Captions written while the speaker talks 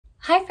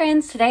Hi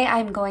friends, today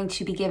I'm going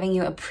to be giving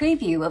you a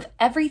preview of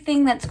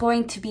everything that's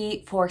going to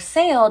be for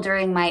sale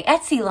during my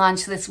Etsy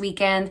launch this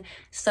weekend,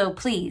 so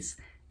please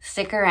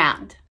stick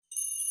around.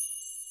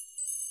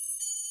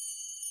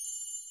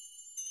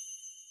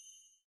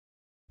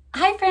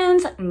 Hi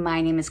friends,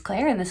 my name is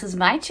Claire and this is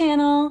my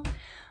channel,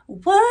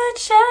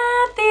 Woodshed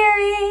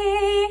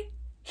Theory.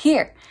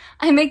 Here,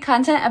 I make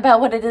content about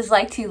what it is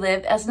like to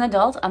live as an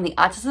adult on the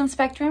autism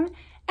spectrum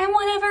and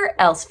whatever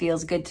else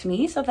feels good to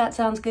me, so if that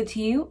sounds good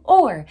to you,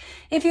 or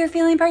if you're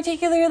feeling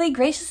particularly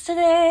gracious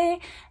today, and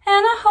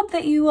I hope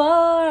that you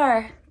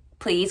are,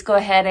 please go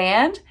ahead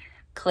and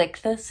click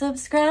the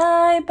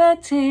subscribe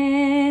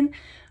button,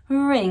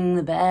 ring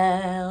the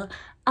bell.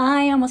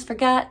 I almost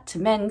forgot to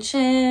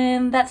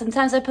mention that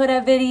sometimes I put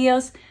out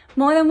videos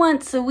more than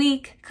once a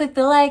week. Click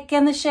the like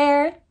and the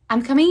share.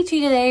 I'm coming to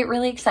you today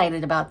really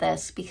excited about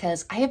this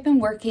because I have been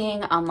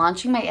working on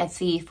launching my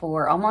Etsy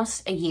for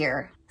almost a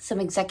year. Some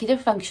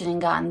executive functioning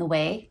got in the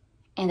way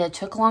and it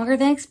took longer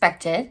than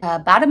expected.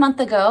 About a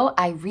month ago,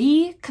 I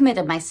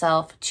recommitted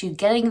myself to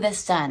getting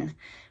this done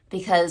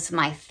because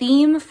my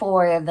theme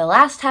for the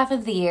last half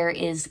of the year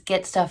is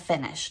get stuff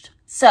finished.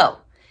 So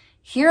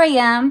here I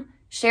am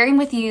sharing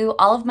with you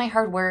all of my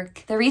hard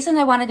work. The reason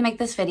I wanted to make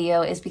this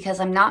video is because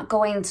I'm not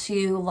going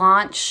to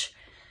launch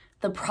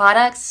the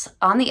products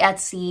on the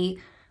Etsy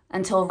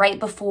until right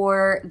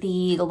before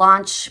the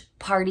launch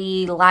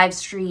party live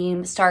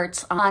stream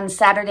starts on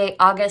Saturday,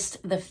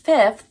 August the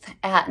 5th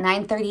at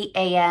 9:30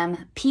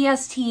 a.m.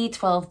 PST,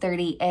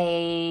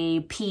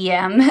 12:30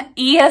 p.m.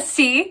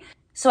 EST.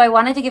 So I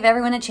wanted to give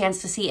everyone a chance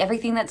to see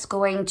everything that's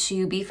going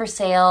to be for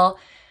sale,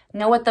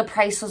 know what the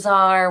prices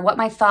are, what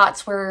my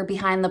thoughts were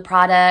behind the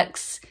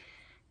products,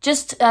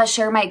 just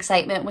share my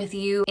excitement with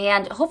you,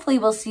 and hopefully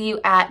we'll see you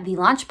at the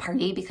launch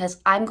party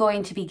because I'm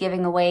going to be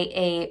giving away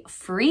a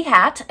free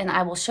hat and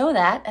I will show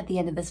that at the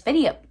end of this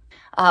video.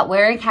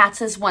 Wearing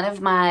hats is one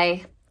of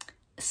my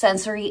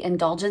sensory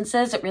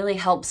indulgences. It really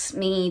helps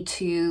me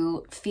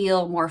to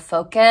feel more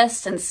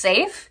focused and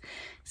safe.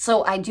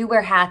 So I do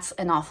wear hats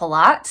an awful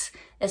lot,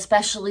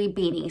 especially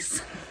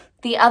beanies.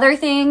 The other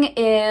thing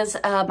is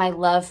my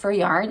love for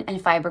yarn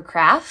and fiber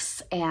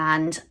crafts,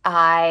 and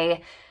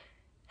I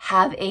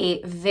have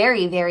a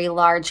very, very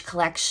large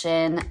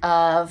collection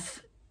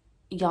of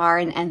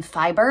yarn and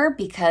fiber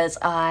because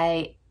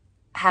I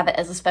have it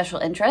as a special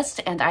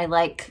interest and I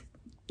like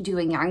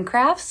doing yarn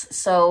crafts.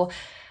 So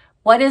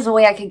what is a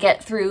way I could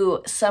get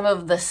through some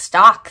of the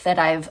stock that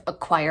I've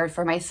acquired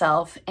for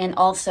myself and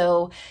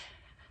also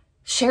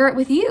share it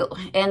with you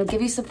and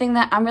give you something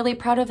that I'm really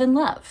proud of and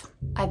love.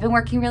 I've been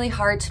working really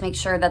hard to make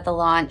sure that the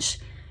launch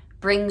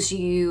brings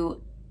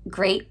you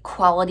great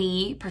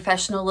quality,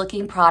 professional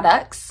looking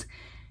products.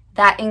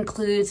 That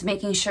includes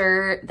making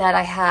sure that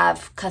I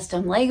have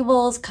custom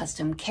labels,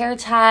 custom care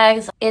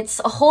tags.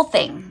 It's a whole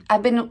thing.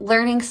 I've been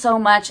learning so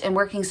much and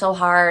working so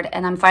hard,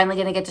 and I'm finally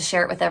gonna get to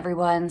share it with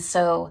everyone.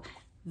 So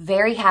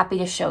very happy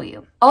to show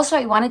you. Also,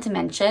 I wanted to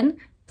mention,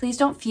 please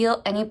don't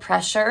feel any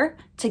pressure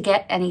to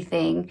get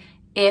anything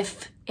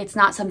if it's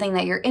not something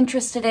that you're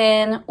interested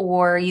in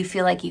or you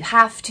feel like you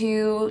have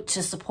to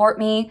support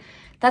me.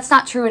 That's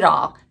not true at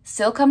all.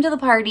 Still come to the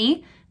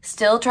party,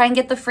 still try and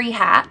get the free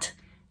hat,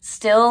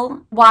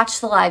 still watch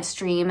the live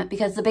stream,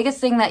 because the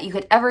biggest thing that you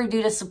could ever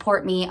do to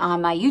support me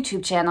on my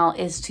YouTube channel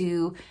is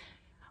to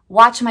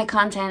watch my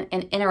content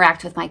and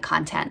interact with my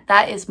content.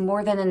 That is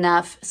more than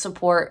enough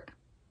support,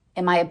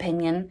 in my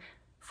opinion,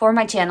 for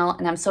my channel,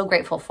 and I'm so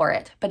grateful for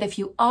it. But if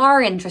you are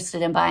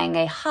interested in buying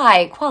a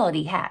high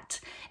quality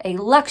hat, a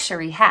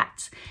luxury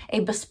hat,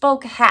 a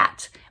bespoke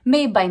hat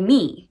made by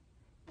me,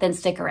 then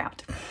stick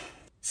around.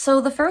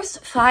 So the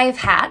first 5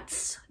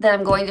 hats that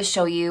I'm going to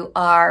show you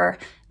are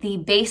the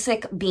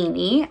basic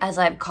beanie, as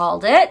I've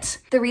called it.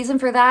 The reason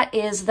for that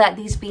is that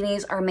these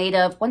beanies are made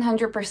of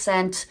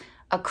 100%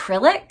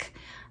 acrylic.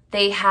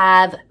 They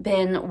have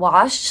been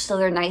washed, so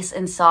they're nice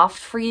and soft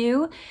for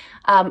you.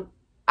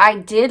 I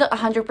did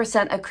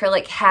 100%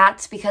 acrylic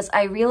hats because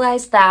I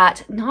realized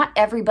that not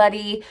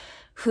everybody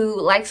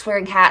who likes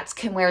wearing hats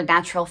can wear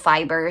natural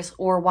fibers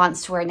or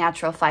wants to wear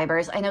natural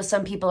fibers. I know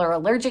some people are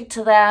allergic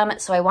to them,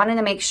 so I wanted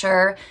to make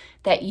sure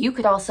that you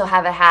could also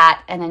have a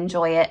hat and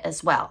enjoy it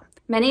as well.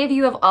 Many of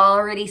you have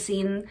already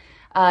seen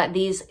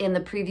these in the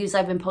previews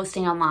I've been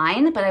posting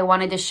online, but I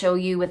wanted to show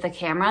you with the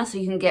camera so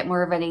you can get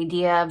more of an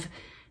idea of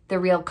the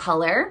real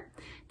color.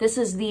 This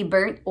is the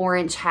burnt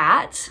orange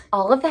hat.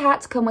 All of the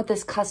hats come with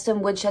this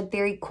custom Woodshed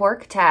Theory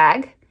cork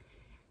tag,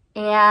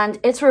 and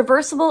it's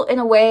reversible in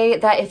a way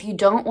that if you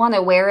don't want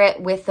to wear it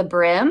with the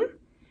brim,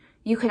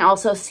 you can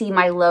also see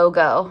my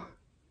logo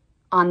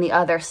on the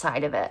other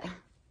side of it.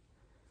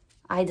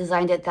 I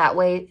designed it that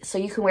way so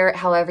you can wear it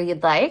however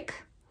you'd like.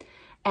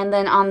 And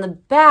then on the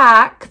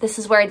back, this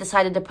is where I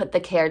decided to put the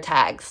care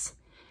tags.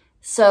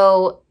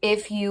 So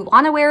if you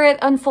want to wear it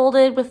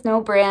unfolded with no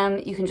brim,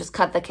 you can just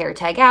cut the care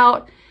tag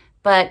out.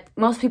 But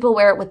most people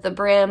wear it with the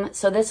brim,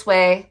 so this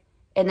way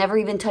it never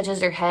even touches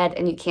your head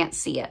and you can't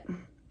see it.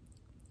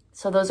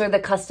 So those are the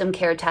custom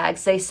care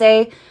tags. They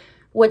say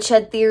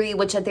Woodshed Theory,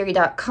 woodshed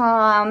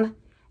theory.com,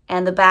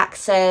 and the back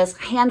says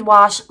hand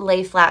wash,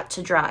 lay flat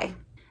to dry.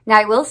 Now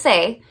I will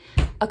say,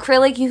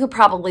 acrylic you could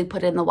probably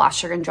put in the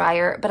washer and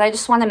dryer, but I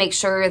just want to make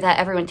sure that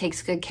everyone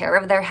takes good care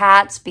of their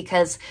hats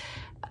because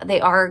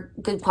they are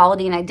good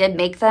quality and I did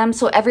make them.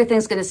 So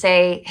everything's going to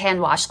say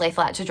hand wash, lay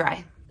flat to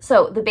dry.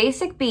 So the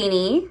basic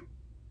beanie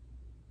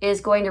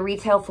is going to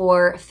retail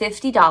for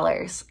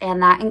 $50,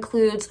 and that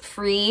includes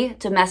free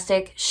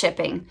domestic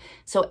shipping.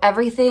 So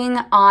everything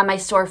on my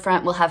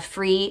storefront will have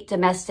free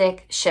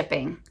domestic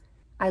shipping.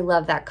 I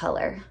love that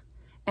color.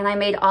 And I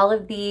made all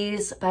of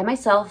these by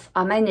myself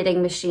on my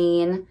knitting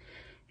machine,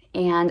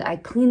 and I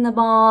cleaned them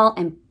all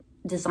and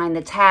designed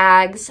the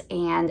tags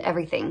and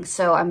everything.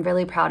 So I'm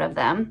really proud of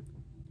them.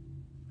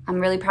 I'm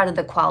really proud of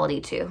the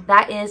quality too.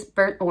 That is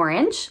burnt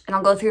orange, and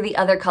I'll go through the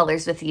other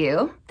colors with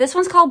you. This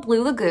one's called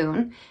Blue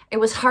Lagoon. It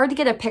was hard to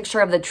get a picture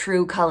of the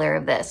true color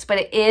of this, but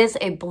it is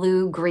a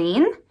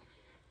blue-green,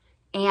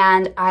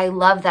 and I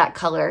love that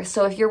color.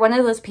 So if you're one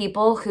of those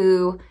people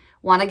who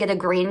want to get a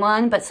green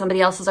one, but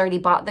somebody else has already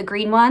bought the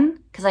green one,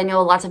 because I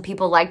know lots of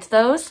people liked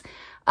those,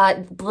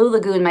 Blue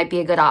Lagoon might be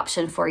a good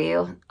option for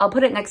you. I'll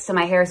put it next to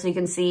my hair so you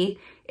can see.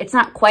 It's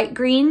not quite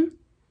green,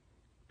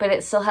 but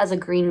it still has a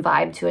green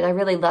vibe to it. I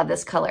really love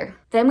this color.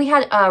 Then we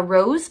had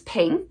rose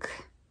pink,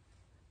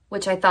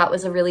 which I thought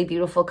was a really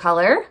beautiful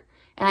color.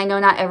 And I know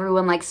not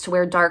everyone likes to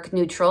wear dark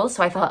neutrals,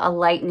 so I thought a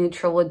light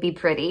neutral would be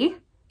pretty.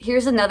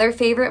 Here's another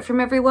favorite from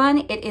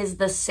everyone. It is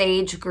the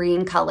sage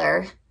green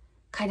color,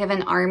 kind of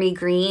an army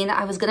green.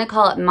 I was gonna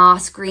call it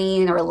moss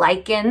green or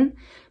lichen,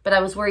 but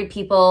I was worried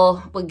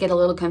people would get a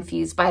little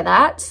confused by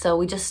that. So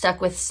we just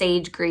stuck with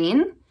sage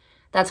green.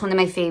 That's one of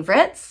my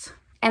favorites.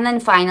 And then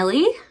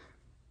finally,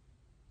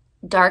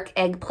 dark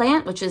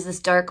eggplant, which is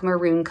this dark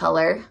maroon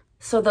color.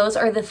 So those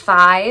are the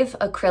 5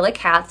 acrylic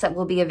hats that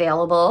will be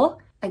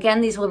available.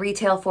 Again, these will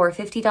retail for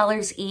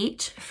 $50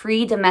 each,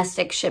 free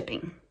domestic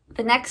shipping.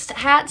 The next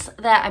hats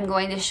that I'm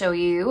going to show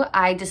you,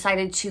 I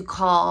decided to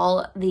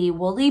call the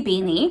woolly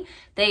beanie.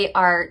 They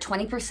are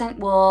 20%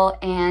 wool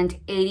and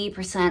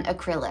 80%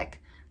 acrylic.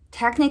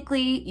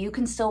 Technically, you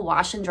can still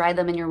wash and dry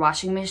them in your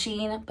washing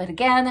machine, but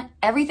again,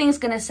 everything's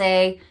gonna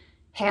say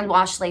hand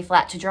wash, lay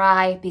flat to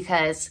dry,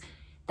 because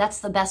that's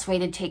the best way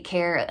to take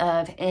care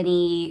of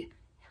any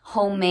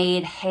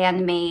homemade,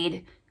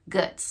 handmade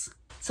goods.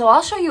 So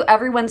I'll show you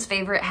everyone's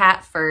favorite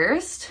hat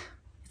first.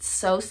 It's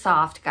so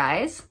soft,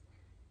 guys.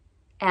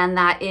 And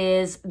that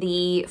is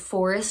the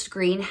forest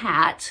green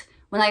hat.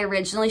 When I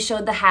originally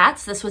showed the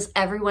hats, this was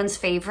everyone's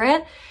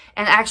favorite.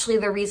 And actually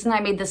the reason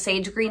I made the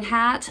sage green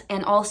hat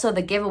and also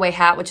the giveaway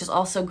hat, which is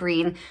also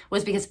green,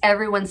 was because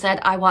everyone said,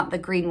 I want the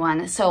green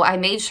one. So I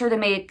made sure to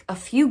make a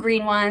few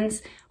green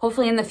ones.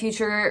 Hopefully in the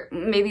future,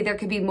 maybe there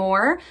could be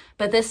more,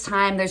 but this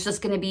time there's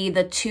just gonna be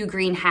the 2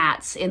 green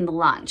hats in the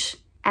lunch.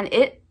 And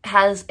it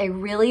has a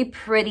really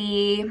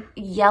pretty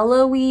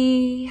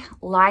yellowy,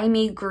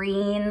 limey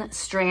green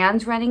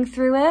strand running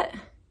through it.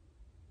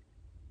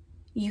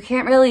 You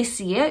can't really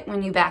see it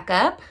when you back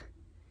up,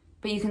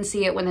 but you can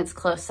see it when it's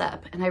close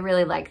up, and I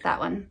really like that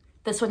one.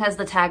 This one has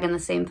the tag in the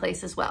same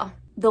place as well.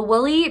 The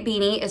woolly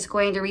beanie is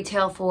going to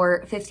retail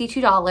for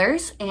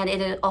 $52, and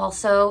it is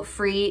also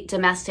free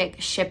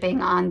domestic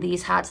shipping on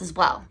these hats as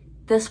well.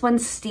 This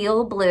one's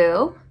steel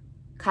blue,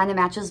 kind of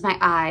matches my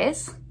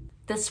eyes.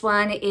 This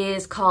one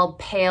is called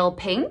pale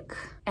pink,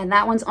 and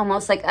that one's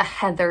almost like a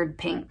heathered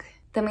pink.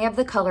 Then we have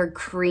the color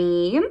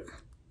cream.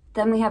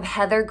 Then we have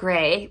heather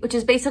gray, which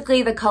is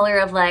basically the color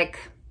of like,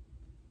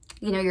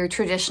 you know, your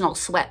traditional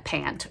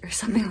sweatpant or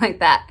something like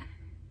that.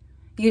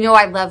 You know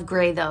I love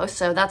gray though,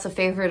 so that's a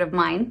favorite of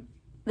mine.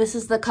 This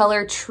is the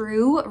color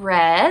true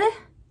red.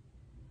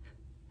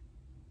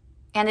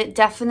 And it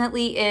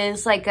definitely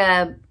is like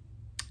a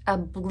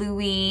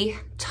bluey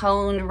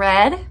tone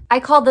red. I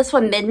called this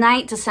one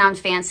Midnight to sound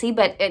fancy,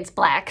 but it's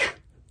black.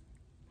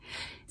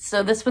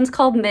 So this one's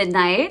called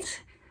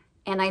Midnight.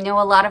 And I know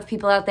a lot of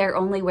people out there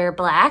only wear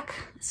black,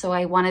 so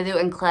I wanted to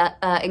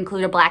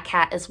include a black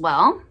hat as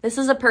well. This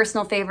is a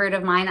personal favorite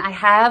of mine. I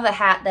have a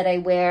hat that I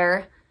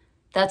wear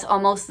that's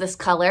almost this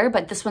color,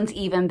 but this one's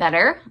even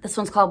better. This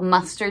one's called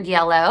Mustard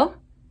Yellow.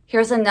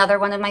 Here's another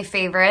one of my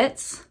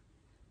favorites.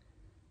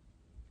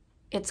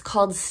 It's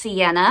called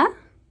Sienna.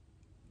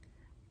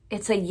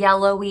 It's a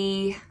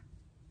yellowy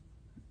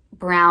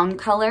brown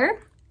color.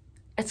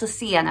 It's a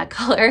sienna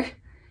color.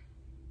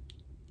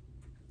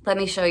 Let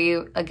me show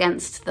you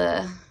against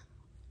the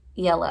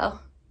yellow.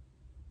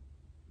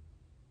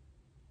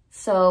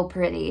 So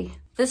pretty.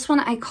 This one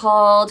I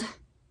called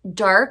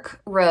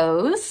Dark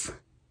Rose.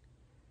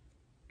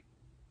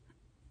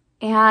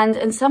 And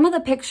in some of the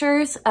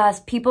pictures,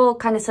 people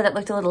kind of said it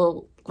looked a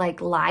little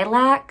like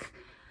lilac.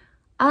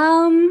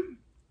 I'd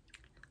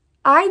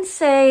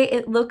say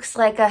it looks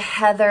like a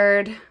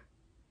heathered,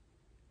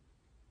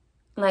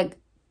 like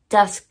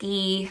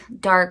dusky,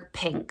 dark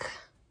pink.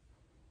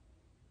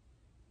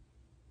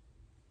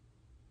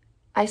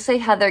 I say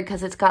heathered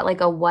because it's got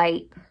like a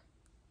white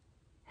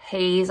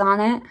haze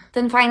on it.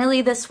 Then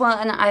finally this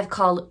one I've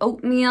called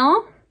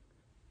Oatmeal.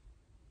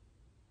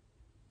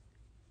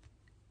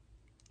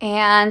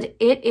 And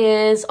it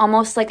is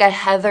almost like a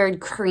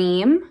heathered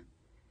cream.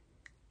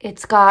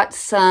 It's got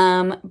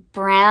some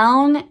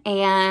brown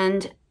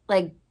and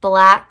like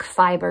black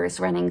fibers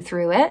running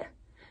through it.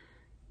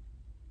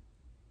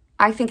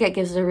 I think it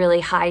gives a really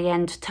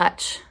high-end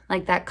touch,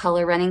 like that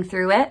color running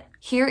through it.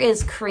 Here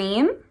is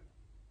cream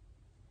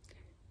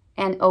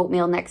and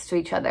oatmeal next to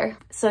each other.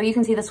 So you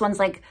can see this one's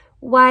like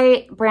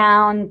white,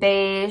 brown,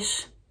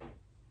 beige,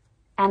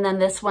 and then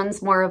this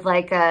one's more of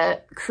like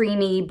a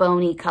creamy,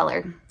 bony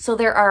color. So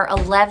there are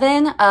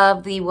 11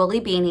 of the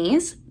woolly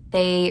beanies.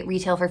 They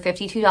retail for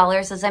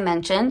 $52, as I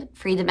mentioned,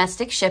 free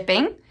domestic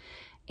shipping.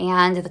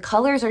 And the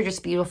colors are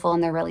just beautiful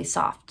and they're really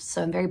soft.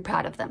 So I'm very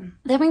proud of them.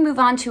 Then we move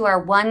on to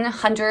our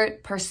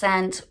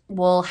 100%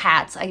 wool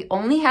hats. I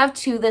only have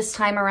 2 this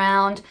time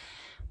around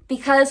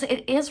because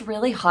it is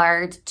really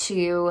hard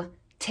to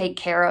take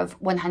care of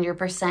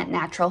 100%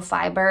 natural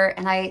fiber.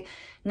 And I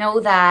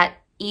know that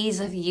ease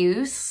of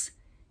use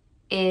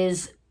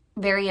is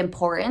very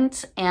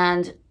important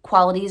and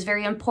quality is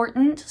very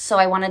important. So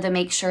I wanted to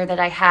make sure that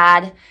I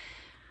had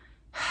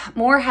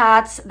more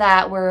hats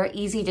that were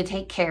easy to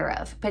take care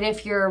of. But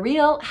if you're a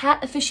real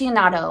hat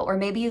aficionado, or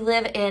maybe you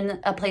live in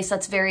a place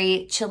that's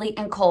very chilly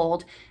and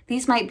cold,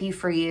 these might be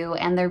for you,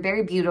 and they're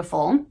very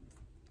beautiful.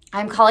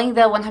 I'm calling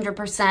the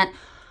 100%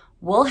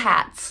 wool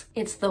hats.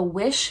 It's the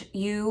Wish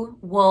You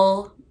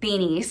Wool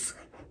beanies.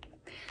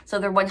 So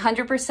they're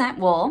 100%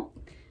 wool.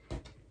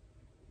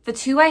 The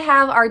 2 I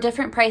have are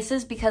different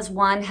prices because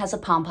one has a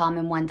pom-pom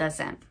and one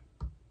doesn't.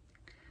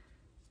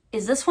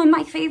 Is this one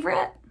my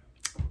favorite?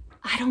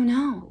 I don't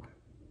know.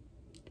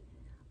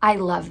 I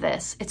love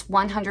this. It's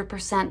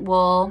 100%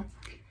 wool.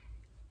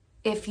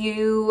 If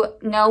you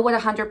know what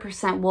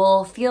 100%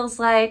 wool feels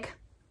like,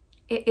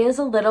 it is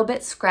a little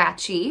bit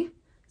scratchy.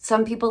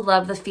 Some people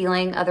love the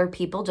feeling, other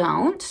people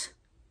don't.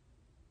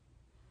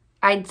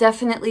 I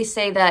definitely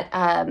say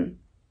that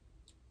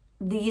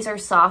these are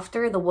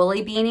softer, the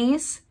woolly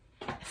beanies,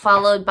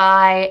 followed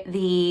by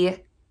the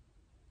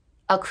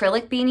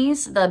acrylic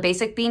beanies, the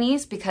basic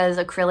beanies, because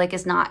acrylic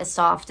is not as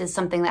soft as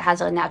something that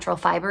has a natural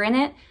fiber in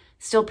it.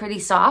 Still pretty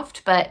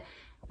soft, but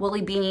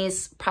woolly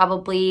beanies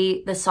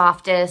probably the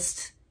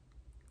softest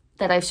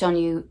that I've shown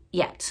you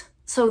yet.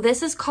 So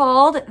this is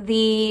called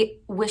the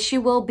Wish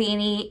You Wool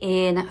beanie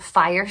in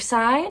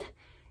Fireside.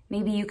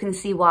 Maybe you can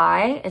see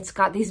why. It's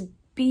got these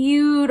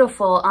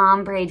beautiful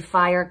ombre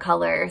fire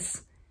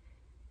colors,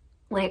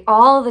 like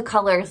all the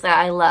colors that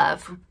I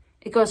love.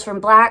 It goes from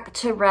black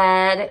to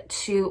red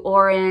to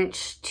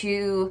orange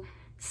to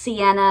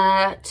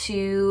sienna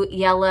to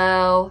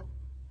yellow,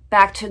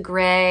 back to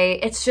gray.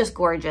 It's just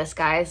gorgeous,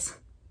 guys.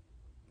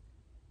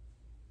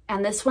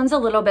 And this one's a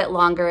little bit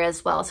longer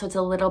as well, so it's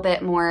a little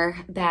bit more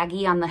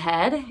baggy on the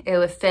head. It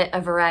would fit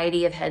a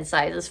variety of head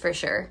sizes for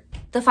sure.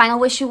 The final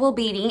Wish You Wool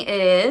beanie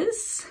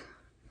is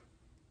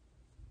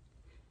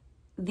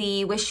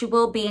the Wish You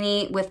Wool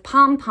beanie with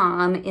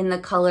pom-pom in the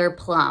color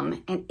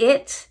plum, and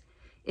it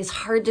is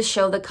hard to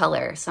show the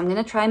color, so I'm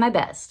gonna try my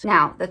best.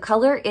 Now, the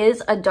color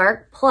is a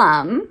dark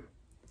plum.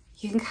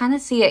 You can kind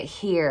of see it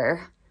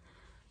here,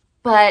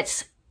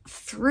 but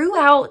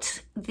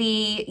throughout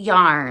the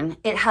yarn,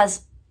 it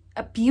has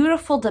a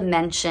beautiful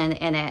dimension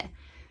in it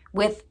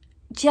with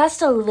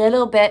just a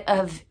little bit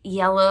of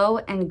yellow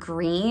and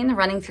green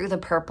running through the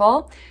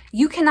purple.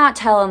 You cannot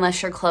tell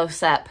unless you're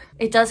close up.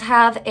 It does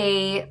have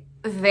a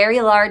very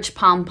large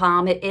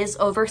pom-pom. It is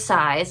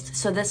oversized,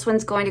 so this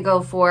one's going to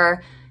go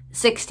for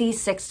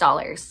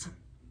 $66.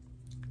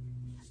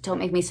 Don't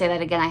make me say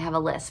that again, I have a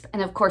lisp.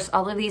 And of course,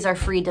 all of these are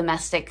free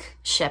domestic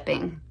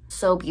shipping.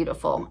 So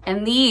beautiful.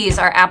 And these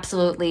are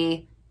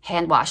absolutely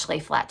hand wash, lay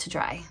flat to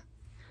dry.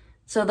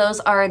 So those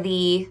are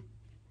the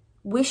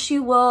Wish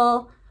You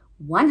Wool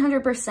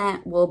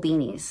 100% wool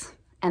beanies,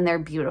 and they're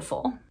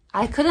beautiful.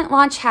 I couldn't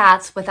launch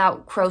hats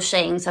without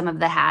crocheting some of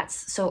the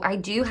hats. So I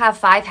do have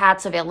 5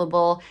 hats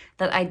available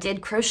that I did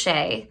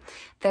crochet.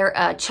 They're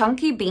a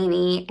chunky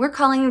beanie. We're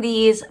calling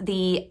these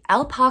the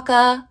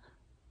Alpaca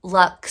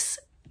Luxe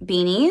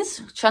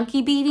beanies,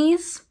 chunky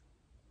beanies.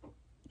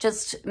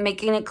 Just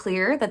making it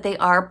clear that they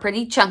are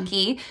pretty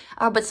chunky,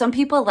 but some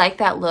people like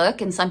that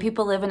look and some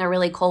people live in a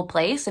really cold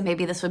place and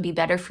maybe this would be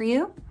better for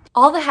you.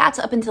 All the hats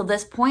up until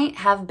this point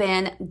have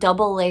been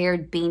double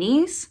layered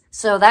beanies.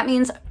 So that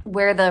means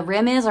where the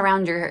rim is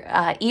around your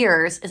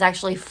ears is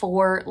actually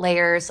 4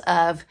 layers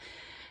of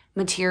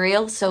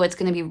material. So it's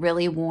gonna be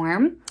really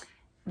warm.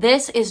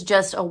 This is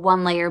just a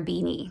 1-layer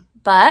beanie,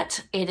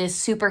 but it is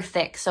super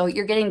thick. So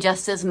you're getting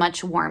just as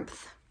much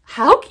warmth.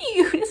 How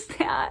cute is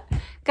that?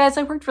 Guys,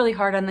 I worked really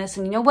hard on this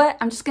and you know what?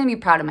 I'm just gonna be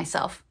proud of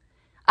myself.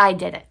 I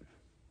did it.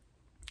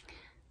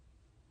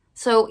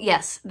 So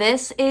yes,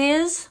 this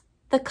is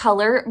the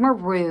color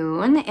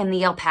maroon in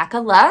the Alpaca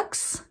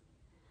Luxe.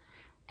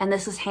 And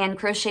this is hand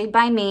crocheted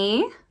by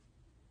me.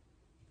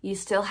 You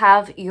still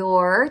have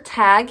your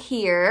tag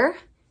here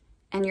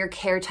and your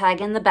care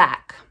tag in the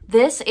back.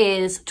 This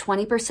is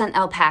 20%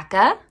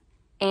 alpaca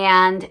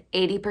and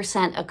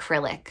 80%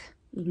 acrylic.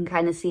 You can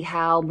kind of see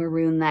how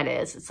maroon that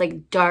is. It's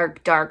like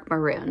dark, dark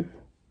maroon.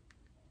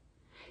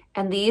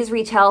 And these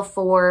retail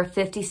for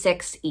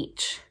 $56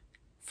 each,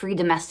 free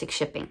domestic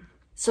shipping.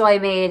 So I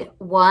made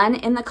one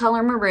in the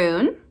color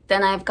maroon.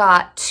 Then I've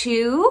got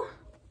two,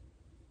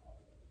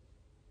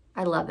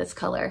 I love this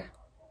color,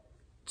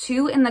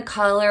 two in the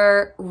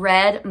color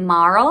red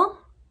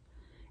marl.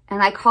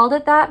 And I called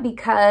it that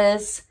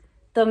because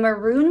the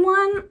maroon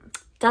one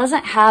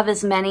doesn't have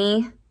as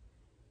many.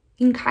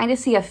 You can kind of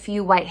see a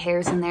few white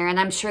hairs in there, and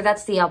I'm sure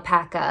that's the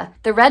alpaca.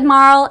 The red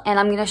marl, and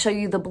I'm gonna show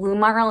you the blue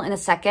marl in a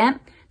second,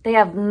 they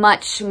have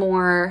much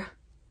more,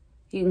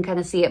 you can kind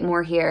of see it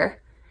more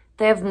here.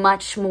 They have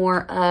much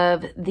more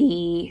of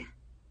the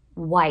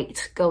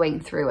white going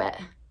through it.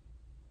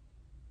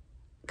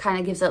 Kind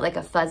of gives it like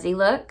a fuzzy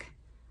look.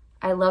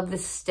 I love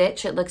this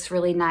stitch. It looks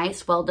really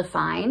nice, well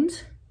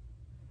defined.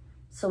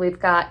 So we've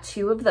got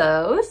two of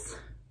those.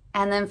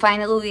 And then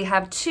finally we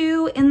have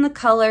two in the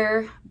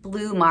color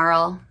blue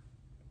marl.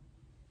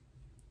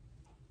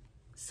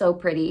 So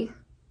pretty.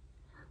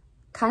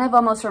 Kind of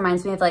almost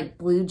reminds me of like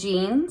blue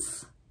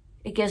jeans.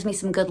 It gives me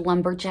some good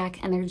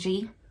lumberjack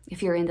energy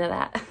if you're into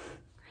that.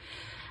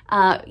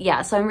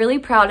 Yeah, so I'm really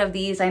proud of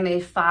these. I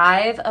made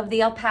 5 of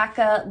the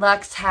alpaca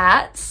luxe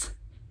hats.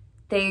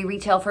 They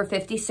retail for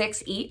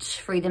 $56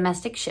 each, free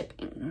domestic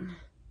shipping.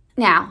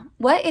 Now,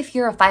 what if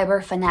you're a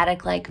fiber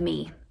fanatic like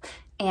me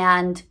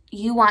and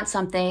you want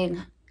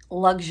something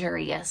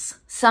luxurious,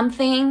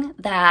 something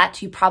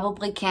that you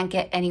probably can't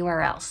get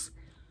anywhere else?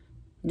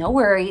 No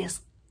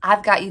worries,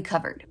 I've got you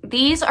covered.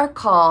 These are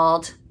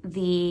called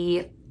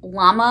the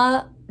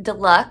Llama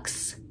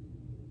Deluxe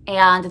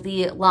and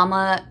the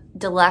Llama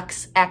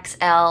Deluxe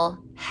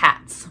XL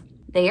hats.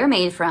 They are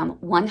made from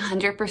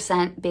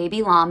 100%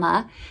 baby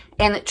llama,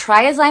 and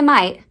try as I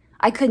might,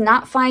 I could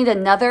not find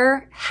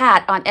another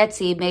hat on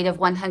Etsy made of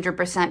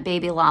 100%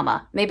 baby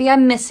llama. Maybe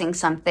I'm missing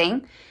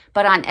something,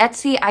 but on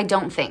Etsy, I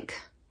don't think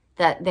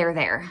that they're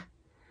there.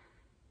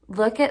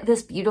 Look at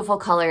this beautiful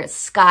color. It's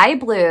sky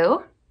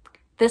blue.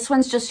 This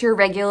one's just your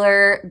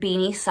regular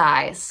beanie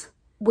size.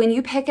 When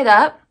you pick it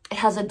up, it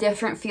has a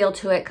different feel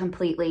to it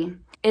completely.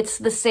 It's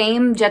the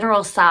same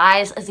general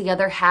size as the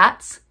other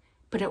hats,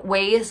 but it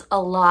weighs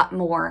a lot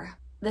more.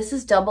 This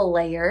is double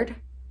layered.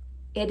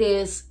 It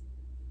is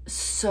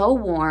so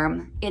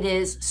warm. It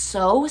is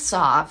so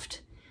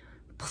soft.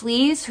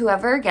 Please,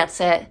 whoever gets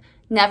it,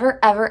 never,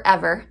 ever,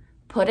 ever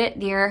put it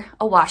near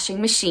a washing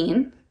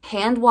machine.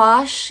 Hand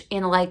wash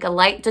in like a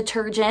light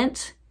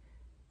detergent,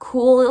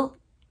 cool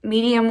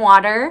medium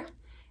water,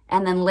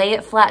 and then lay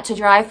it flat to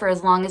dry for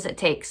as long as it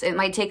takes. It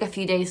might take a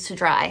few days to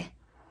dry.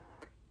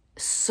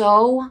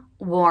 So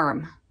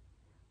warm,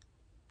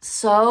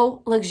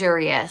 so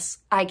luxurious.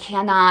 I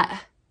cannot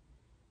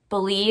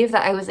believe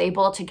that I was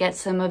able to get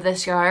some of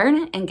this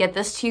yarn and get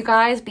this to you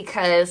guys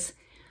because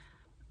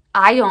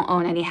I don't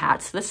own any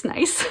hats this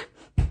nice.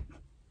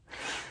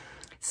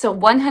 So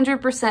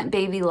 100%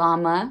 baby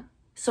llama.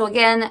 So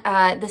again,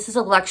 this is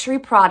a luxury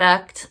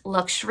product,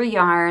 luxury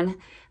yarn.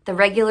 The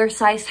regular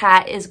size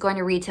hat is going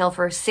to retail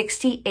for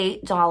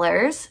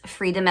 $68,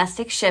 free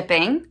domestic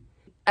shipping.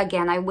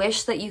 Again, I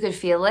wish that you could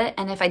feel it.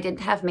 And if I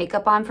didn't have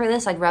makeup on for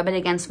this, I'd rub it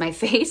against my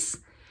face.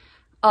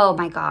 Oh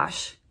my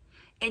gosh.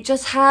 It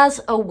just has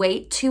a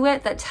weight to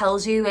it that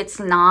tells you it's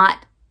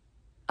not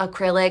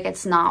acrylic,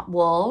 it's not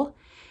wool.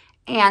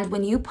 And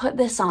when you put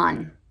this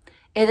on,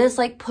 it is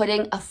like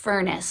putting a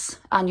furnace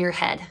on your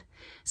head.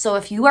 So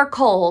if you are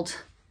cold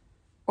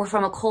or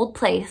from a cold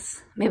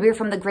place, maybe you're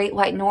from the Great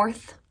White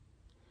North,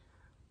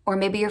 or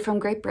maybe you're from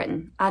Great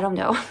Britain, I don't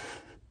know.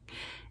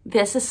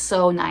 This is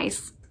so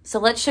nice. So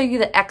let's show you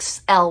the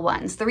XL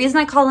ones. The reason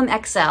I call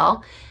them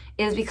XL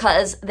is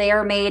because they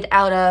are made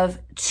out of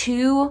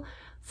 2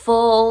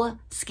 full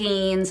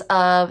skeins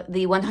of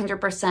the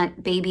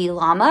 100% baby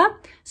llama.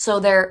 So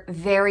they're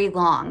very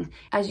long.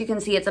 As you can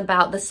see, it's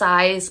about the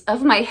size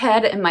of my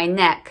head and my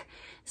neck.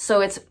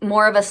 So it's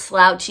more of a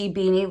slouchy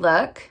beanie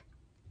look.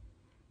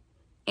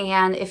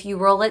 And if you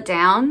roll it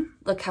down,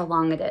 look how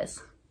long it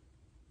is.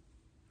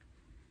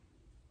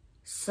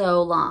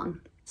 So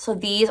long. So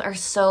these are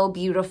so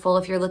beautiful.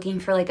 If you're looking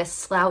for like a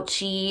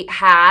slouchy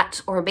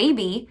hat or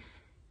baby,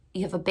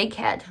 you have a big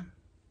head.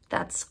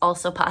 That's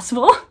also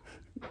possible.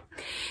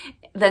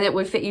 Then it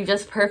would fit you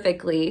just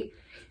perfectly.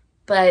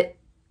 But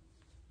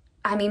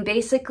I mean,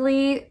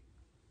 basically,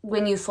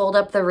 when you fold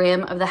up the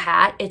rim of the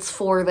hat, it's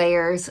 4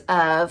 layers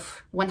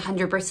of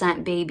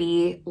 100%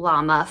 baby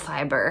llama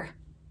fiber.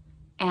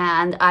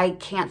 And I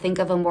can't think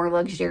of a more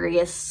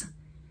luxurious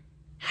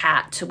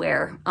hat to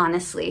wear,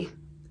 honestly.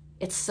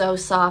 It's so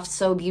soft,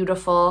 so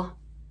beautiful.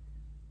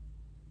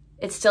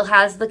 It still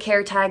has the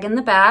care tag in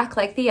the back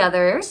like the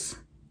others.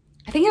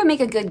 I think it would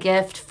make a good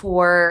gift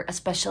for a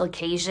special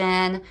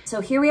occasion. So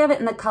here we have it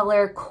in the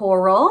color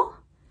coral.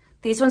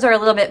 These ones are a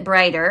little bit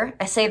brighter.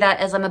 I say that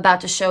as I'm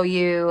about to show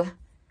you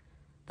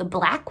the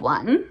black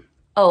one.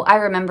 Oh, I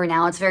remember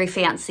now, it's very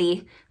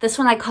fancy. This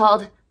one I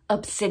called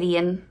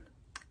obsidian.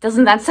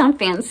 Doesn't that sound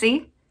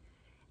fancy?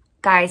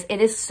 Guys,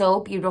 it is so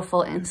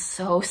beautiful and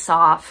so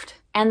soft.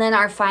 And then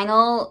our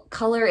final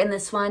color in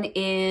this one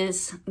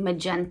is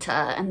magenta,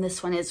 and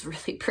this one is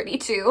really pretty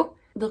too.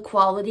 The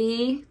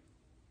quality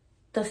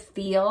the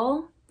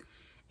feel,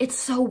 it's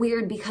so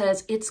weird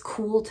because it's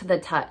cool to the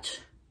touch.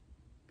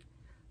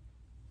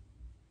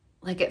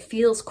 Like it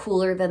feels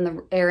cooler than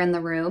the air in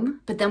the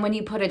room, but then when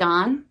you put it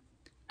on,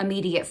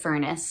 immediate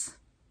furnace.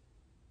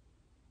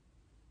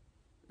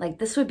 Like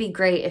this would be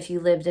great if you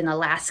lived in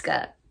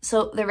Alaska.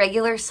 So the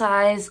regular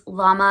size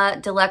Llama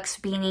Deluxe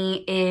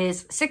beanie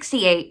is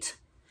 $68.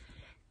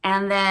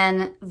 And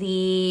then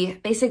the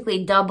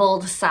basically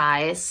doubled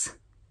size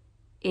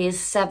is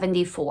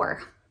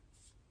 $74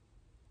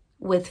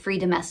 with free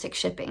domestic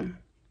shipping.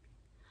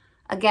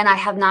 Again, I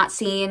have not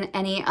seen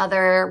any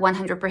other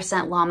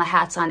 100% llama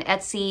hats on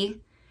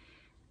Etsy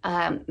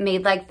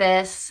made like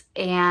this.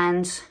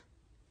 And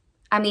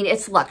I mean,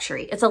 it's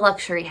luxury. It's a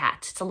luxury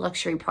hat. It's a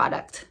luxury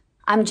product.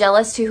 I'm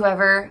jealous to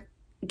whoever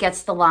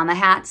gets the llama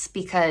hats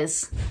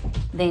because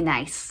they're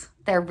nice.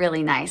 They're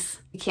really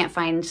nice. You can't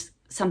find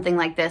something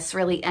like this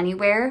really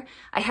anywhere.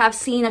 I have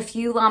seen a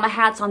few llama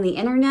hats on the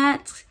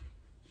internet,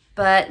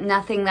 but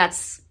nothing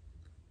that's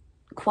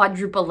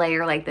quadruple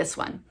layer like this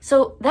one.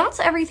 So that's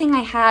everything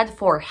I had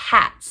for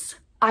hats.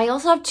 I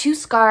also have 2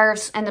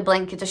 scarves and a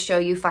blanket to show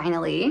you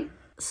finally.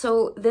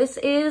 So this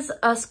is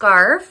a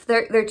scarf.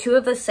 They're 2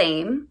 of the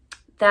same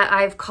that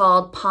I've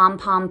called Pom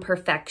Pom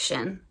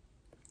Perfection.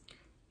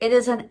 It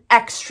is an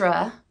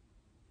extra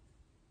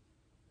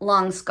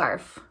long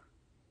scarf.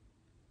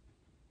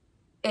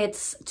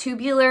 It's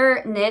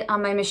tubular knit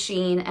on my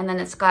machine, and then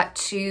it's got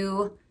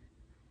 2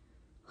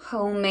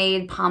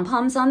 homemade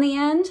pom-poms on the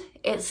end.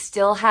 It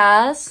still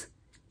has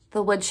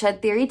the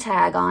Woodshed Theory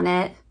tag on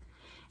it.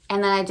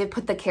 And then I did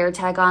put the care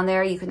tag on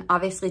there. You can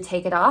obviously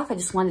take it off. I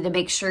just wanted to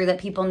make sure that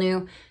people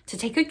knew to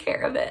take good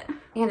care of it.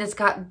 And it's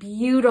got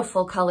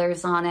beautiful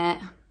colors on it.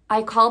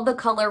 I called the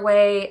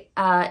colorway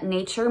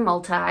Nature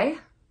Multi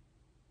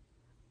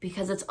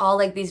because it's all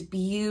like these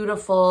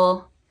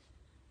beautiful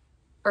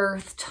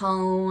earth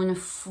tone,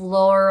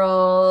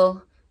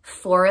 floral,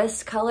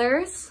 forest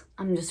colors.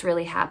 I'm just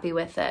really happy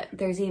with it.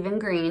 There's even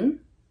green.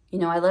 You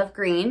know, I love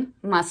green.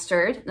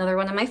 Mustard, another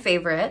one of my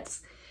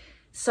favorites.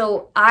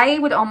 So I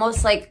would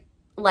almost like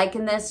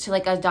liken this to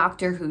like a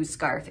Doctor Who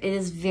scarf. It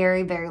is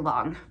very, very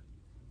long.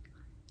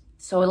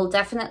 So it'll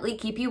definitely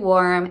keep you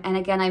warm. And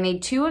again, I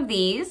made 2 of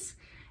these.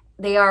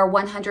 They are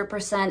 100%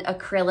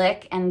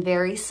 acrylic and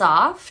very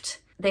soft.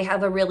 They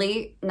have a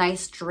really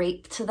nice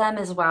drape to them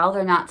as well.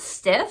 They're not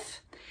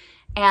stiff.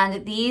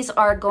 And these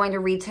are going to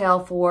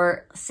retail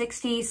for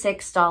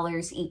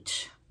 $66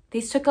 each.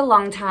 These took a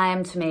long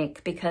time to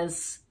make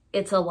because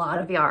it's a lot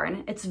of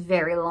yarn. It's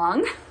very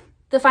long.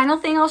 The final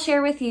thing I'll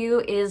share with you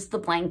is the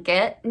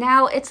blanket.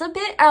 Now, it's a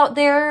bit out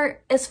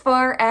there as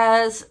far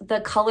as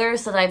the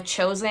colors that I've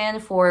chosen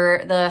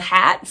for the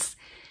hats.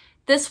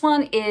 This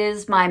one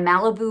is my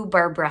Malibu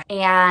Barbara,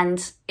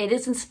 and it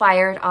is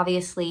inspired,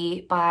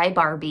 obviously, by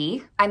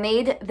Barbie. I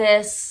made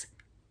this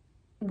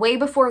way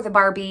before the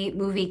Barbie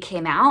movie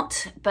came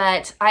out,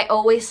 but I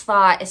always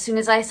thought, as soon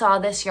as I saw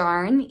this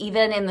yarn,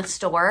 even in the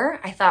store,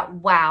 I thought,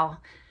 wow,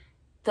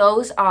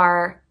 those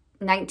are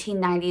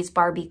 1990s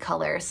Barbie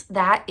colors.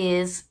 That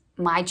is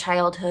my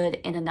childhood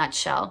in a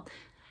nutshell.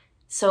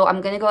 So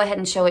I'm gonna go ahead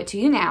and show it to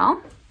you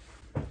now.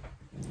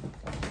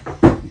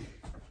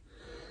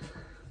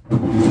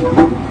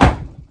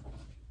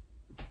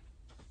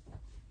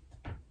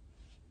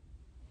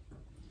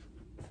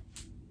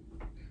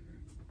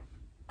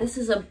 This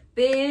is a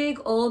big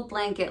old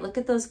blanket. Look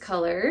at those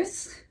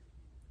colors.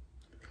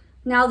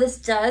 Now this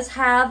does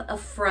have a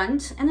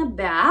front and a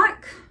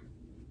back,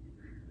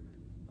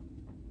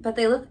 but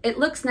it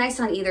looks nice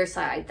on either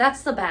side.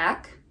 That's the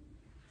back.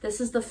 This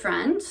is the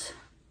front.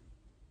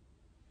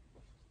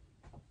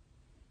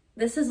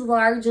 This is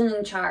large and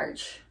in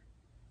charge.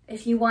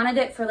 If you wanted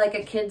it for like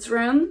a kid's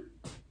room,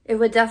 it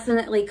would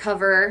definitely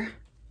cover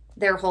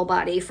their whole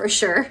body for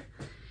sure.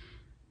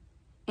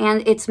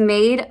 And it's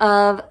made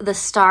of the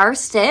star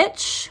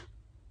stitch.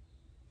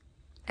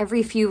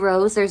 Every few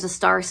rows, there's a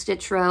star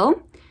stitch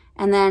row.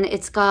 And then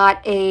it's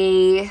got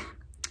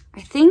I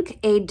think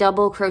a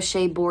double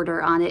crochet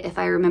border on it, if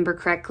I remember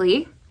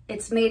correctly.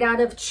 It's made out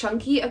of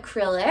chunky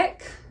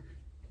acrylic.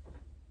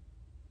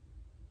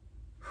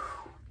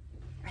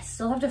 I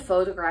still have to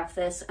photograph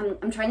this.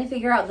 I'm trying to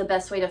figure out the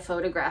best way to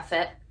photograph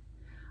it.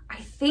 I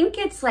think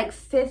it's like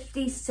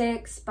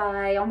 56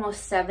 by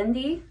almost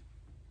 70.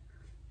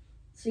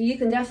 So you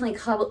can definitely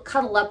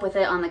cuddle up with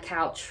it on the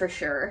couch for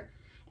sure.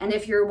 And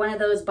if you're one of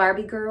those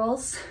Barbie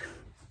girls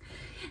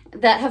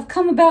that have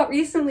come about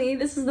recently,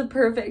 this is the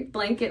perfect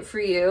blanket for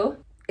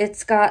you.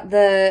 It's got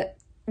the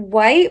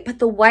white, but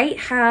the white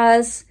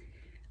has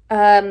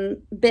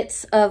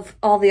bits of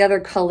all the other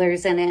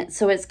colors in it.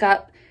 So it's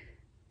got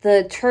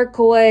the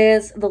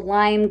turquoise, the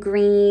lime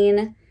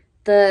green,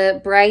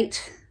 the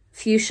bright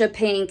fuchsia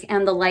pink,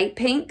 and the light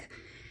pink.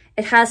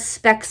 It has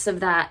specks of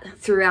that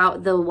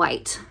throughout the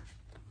white.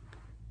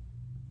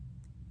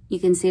 You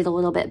can see it a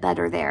little bit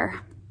better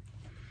there.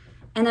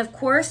 And of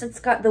course, it's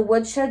got the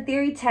Woodshed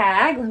Theory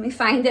tag. Let me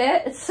find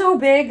it. It's so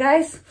big,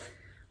 guys.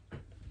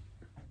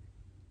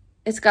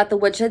 It's got the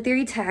Woodshed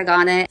Theory tag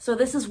on it. So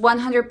this is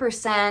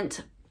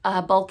 100%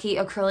 bulky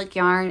acrylic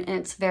yarn, and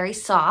it's very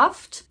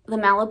soft. The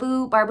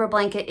Malibu Barber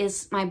blanket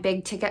is my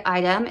big ticket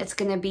item. It's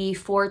gonna be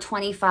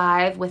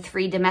 $4.25 with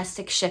free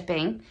domestic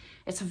shipping.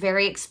 It's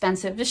very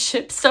expensive to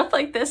ship stuff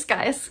like this,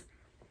 guys.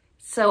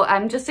 So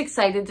I'm just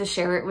excited to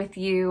share it with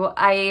you.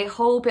 I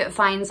hope it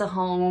finds a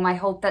home. I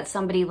hope that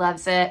somebody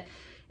loves it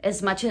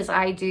as much as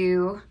I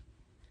do.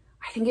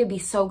 I think it'd be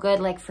so good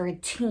like for a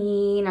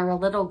teen or a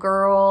little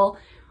girl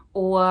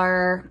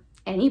or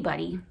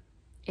anybody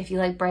if you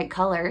like bright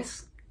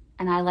colors,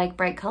 and I like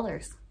bright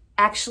colors.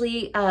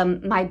 Actually,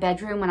 my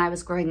bedroom when I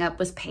was growing up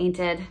was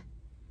painted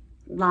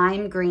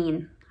lime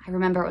green. I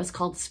remember it was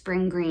called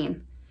spring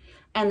green.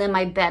 And then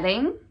my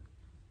bedding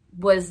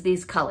was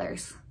these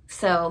colors.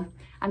 So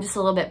I'm just a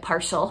little bit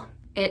partial.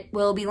 It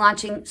will be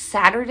launching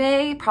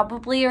Saturday,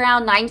 probably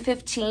around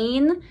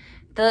 9:15.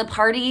 The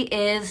party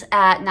is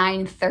at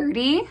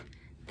 9:30,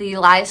 the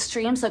live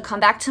stream. So come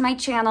back to my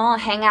channel,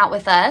 hang out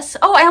with us.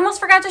 Oh, I almost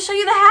forgot to show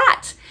you the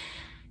hat.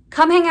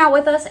 Come hang out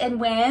with us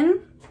and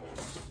win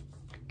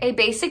a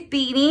basic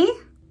beanie.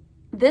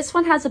 This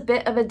one has a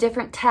bit of a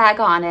different tag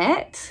on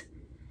it.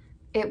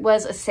 It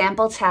was a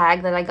sample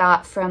tag that I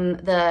got from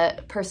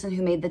the person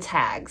who made the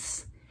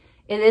tags.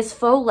 It is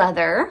faux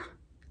leather.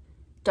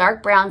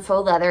 Dark brown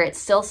faux leather. It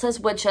still says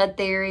Woodshed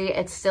Theory.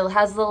 It still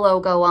has the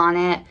logo on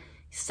it. You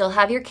still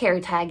have your care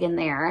tag in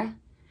there.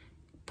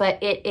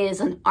 But it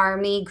is an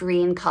army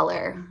green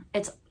color.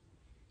 It's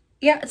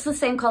the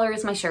same color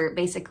as my shirt,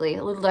 basically.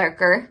 A little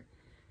darker.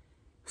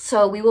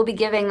 So we will be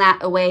giving that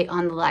away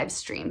on the live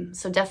stream.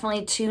 So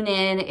definitely tune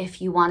in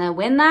if you want to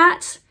win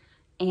that.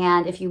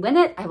 And if you win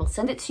it, I will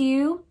send it to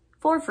you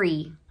for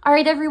free. All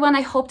right, everyone.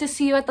 I hope to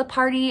see you at the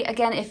party.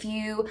 Again, if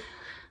you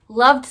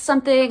loved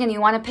something and you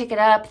want to pick it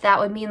up, that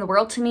would mean the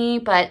world to me,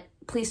 but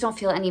please don't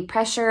feel any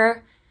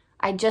pressure.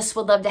 I just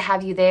would love to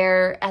have you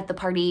there at the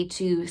party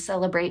to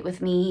celebrate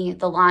with me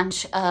the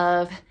launch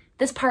of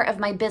this part of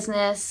my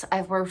business.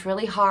 I've worked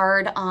really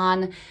hard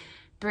on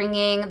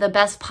bringing the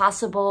best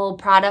possible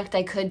product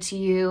I could to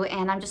you,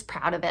 and I'm just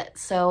proud of it.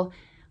 So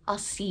I'll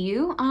see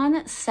you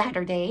on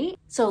Saturday.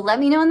 So let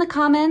me know in the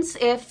comments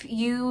if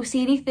you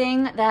see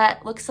anything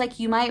that looks like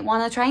you might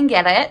want to try and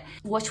get it.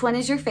 Which one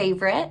is your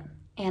favorite?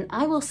 And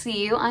I will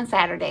see you on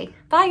Saturday.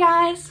 Bye,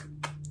 guys.